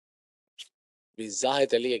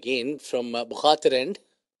Zahid Ali again from Bukhatir end.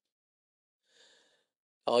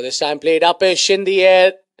 Oh, this time played upish in the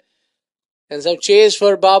air. And some chase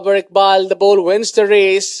for Babar Iqbal. The ball wins the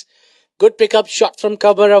race. Good pickup shot from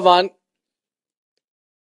QAMAR AWAN.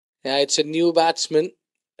 Yeah, it's a new batsman.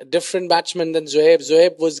 A different batsman than Zohaib.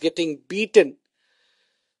 Zohaib was getting beaten.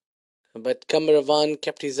 But QAMAR AWAN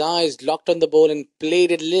kept his eyes locked on the ball and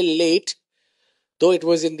played it a little late. Though it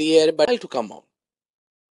was in the air, but to come on.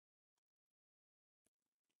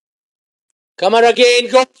 QAMAR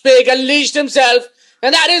again, got big, unleashed himself.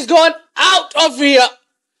 And that is gone out of here.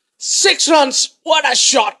 6 runs. What a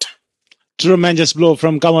shot. Tremendous blow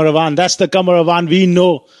from QAMAR AWAN. That's the QAMAR AWAN we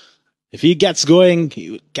know. If he gets going,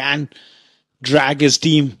 he can drag his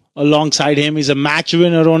team alongside him. He's a match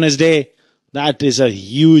winner on his day. That is a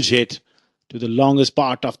huge hit to the longest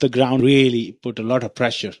part of the ground. Really put a lot of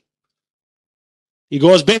pressure. He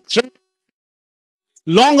goes big, straight,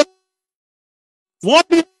 longer. What?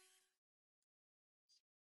 QAMAR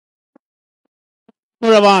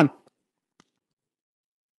AWAN.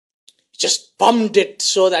 Just pumped it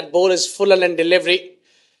so that ball is full on delivery.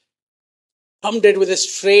 Pumped it with a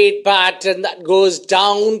straight bat and that goes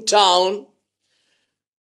downtown.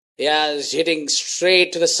 Yeah, it's hitting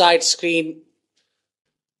straight to the side screen.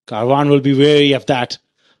 Karwan will be wary of that.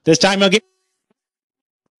 This time again.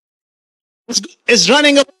 It's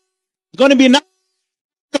running up. It's going to be enough.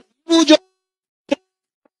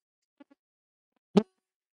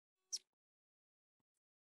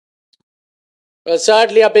 Well,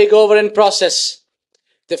 certainly a big over in process.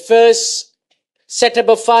 The first setup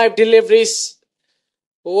of 5 deliveries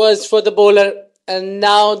was for the bowler. And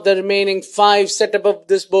now the remaining 5 setup of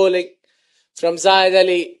this bowling from Zahid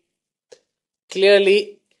Ali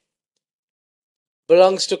clearly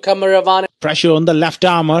belongs to QAMAR AWAN. Pressure on the left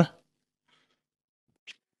armour.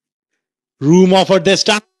 Room offered this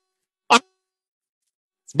time.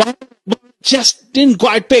 But just didn't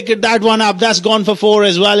quite pick that one up. That's gone for 4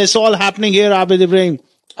 as well. It's all happening here, Abid Ibrahim.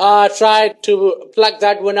 Tried to pluck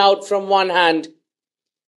that one out from one hand.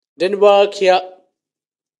 Didn't work here.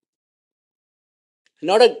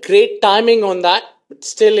 Not a great timing on that, but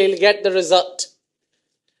still he'll get the result.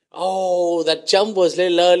 Oh, that jump was a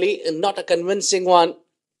little early and not a convincing one.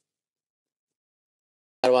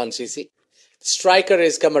 CC. Striker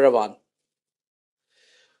is QAMAR AWAN.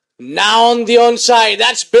 Now on the onside,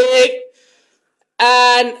 that's big.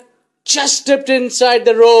 And just dipped inside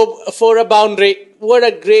the rope for a boundary. What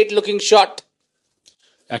a great looking shot.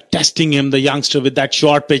 Testing him, the youngster, with that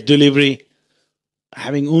short pitch delivery.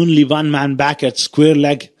 Having only one man back at square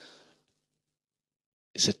leg.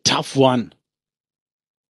 It's a tough one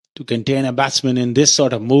to contain a batsman in this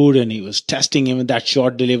sort of mood. And he was testing him with that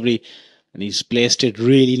short delivery. And he's placed it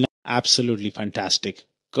really absolutely fantastic.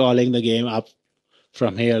 Calling the game up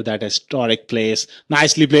from here, that historic place.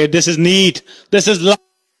 Nicely played. This is neat. This is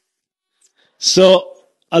so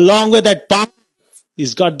along with that pump,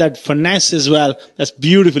 he's got that finesse as well. That's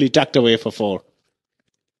beautifully tucked away for 4.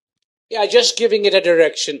 Yeah, just giving it a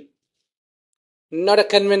direction. Not a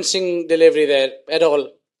convincing delivery there at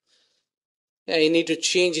all. Yeah, you need to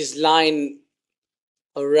change his line,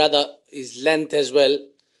 or rather his length as well.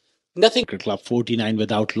 Nothing. Cricket Club 49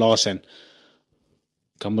 without loss, and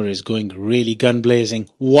QAMAR is going really gun blazing.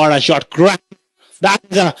 What a shot.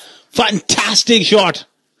 That's a fantastic shot.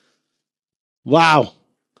 Wow.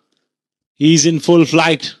 He's in full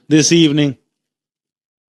flight this evening.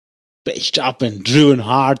 Pitched up and driven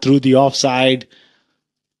hard through the offside.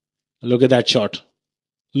 Look at that shot.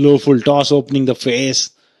 Low full toss opening the face.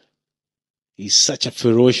 He's such a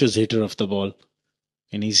ferocious hitter of the ball.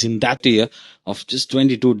 And he's in that year of just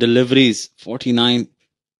 22 deliveries, 49.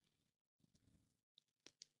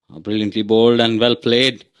 Brilliantly bowled and well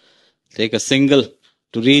played. Take a single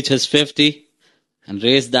to reach his 50 and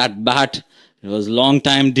raise that bat. It was long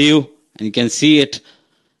time due, and you can see it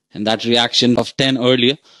in that reaction of 10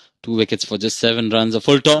 earlier. 2 wickets for just 7 runs, a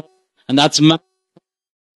full toss, and that's and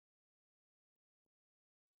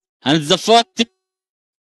it's the first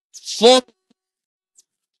 4.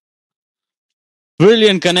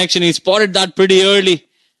 Brilliant connection. He spotted that pretty early.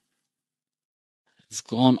 It's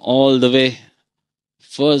gone all the way.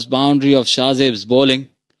 First boundary of Shahzeb's bowling.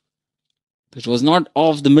 It was not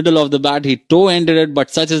off the middle of the bat. He toe-ended it,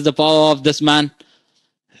 but such is the power of this man.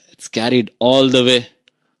 It's carried all the way.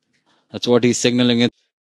 That's what he's signaling it.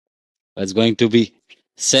 It's going to be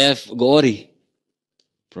Saif Gori.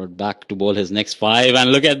 Brought back to bowl his next 5,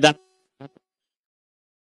 and look at that.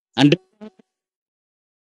 And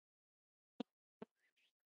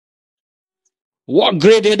what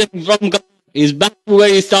great hitting from. He's back to where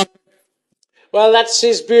he started. Well, that's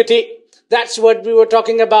his beauty. That's what we were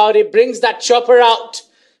talking about. He brings that chopper out.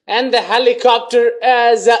 And the helicopter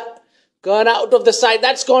has gone out of the side.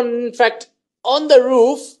 That's gone, in fact, on the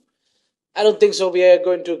roof. I don't think so. We are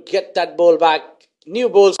going to get that ball back. New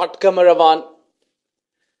ball shot, QAMAR AWAN.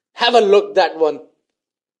 Have a look, that one.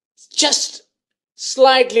 Just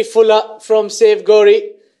slightly fuller from Saif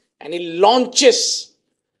Gori. And he launches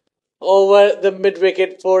over the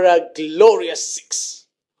mid-wicket for a glorious 6.